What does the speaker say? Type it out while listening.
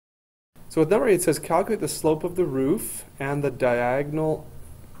So with number 8 it says calculate the slope of the roof and the diagonal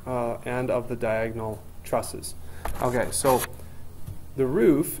and of the diagonal trusses. Okay, so the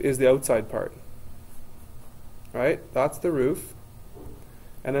roof is the outside part, right? That's the roof.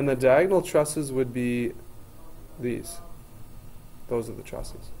 And then the diagonal trusses would be these. Those are the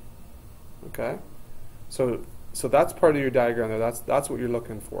trusses. Okay? So that's part of your diagram there. That's what you're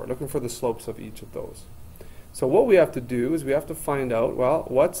looking for the slopes of each of those. So what we have to do is we have to find out, well,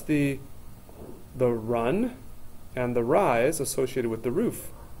 what's the run and the rise associated with the roof,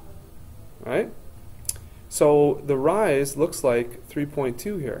 right? So the rise looks like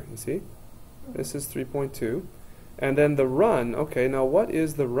 3.2 here, you see? This is 3.2. And then the run, okay, now what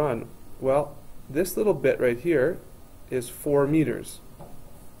is the run? Well, this little bit right here is 4 meters,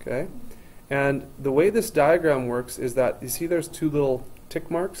 okay? And the way this diagram works is that, you see there's 2 little tick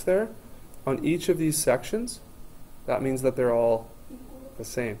marks there on each of these sections? That means that they're all the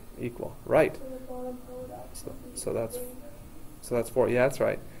same, equal, right? So that's 4, yeah, that's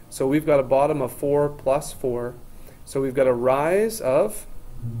right. So we've got a bottom of 4 plus 4. So we've got a rise of,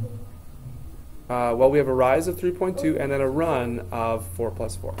 we have a rise of 3.2 and then a run of 4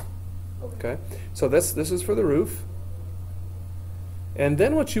 plus 4. Okay, so this is for the roof. And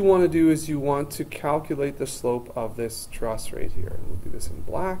then what you want to do is you want to calculate the slope of this truss right here. And we'll do this in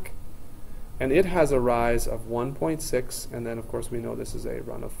black. And it has a rise of 1.6, and then of course we know this is a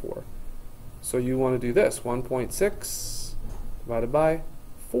run of 4. So you want to do this, 1.6 divided by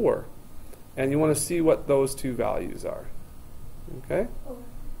 4. And you want to see what those two values are. Okay?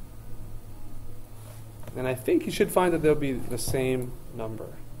 And I think you should find that they'll be the same number.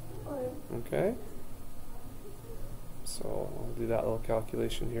 Okay? So I'll do that little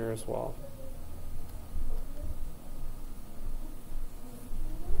calculation here as well.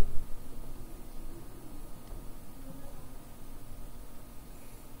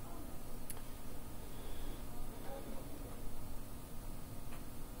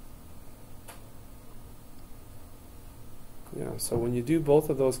 Yeah, so when you do both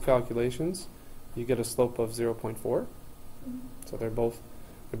of those calculations, you get a slope of 0.4. So they're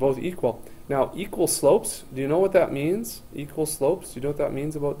both equal. Now, equal slopes, do you know what that means? Equal slopes, do you know what that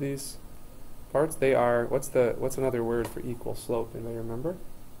means about these parts? They are, what's another word for equal slope? Anybody remember? Do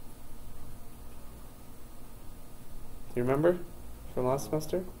you remember from last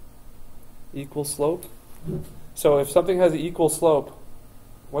semester? Equal slope? So if something has an equal slope,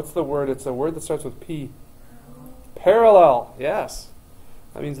 what's the word? It's a word that starts with P. Parallel, yes.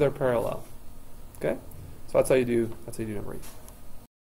 That means they're parallel. Okay? So that's how you do number 8.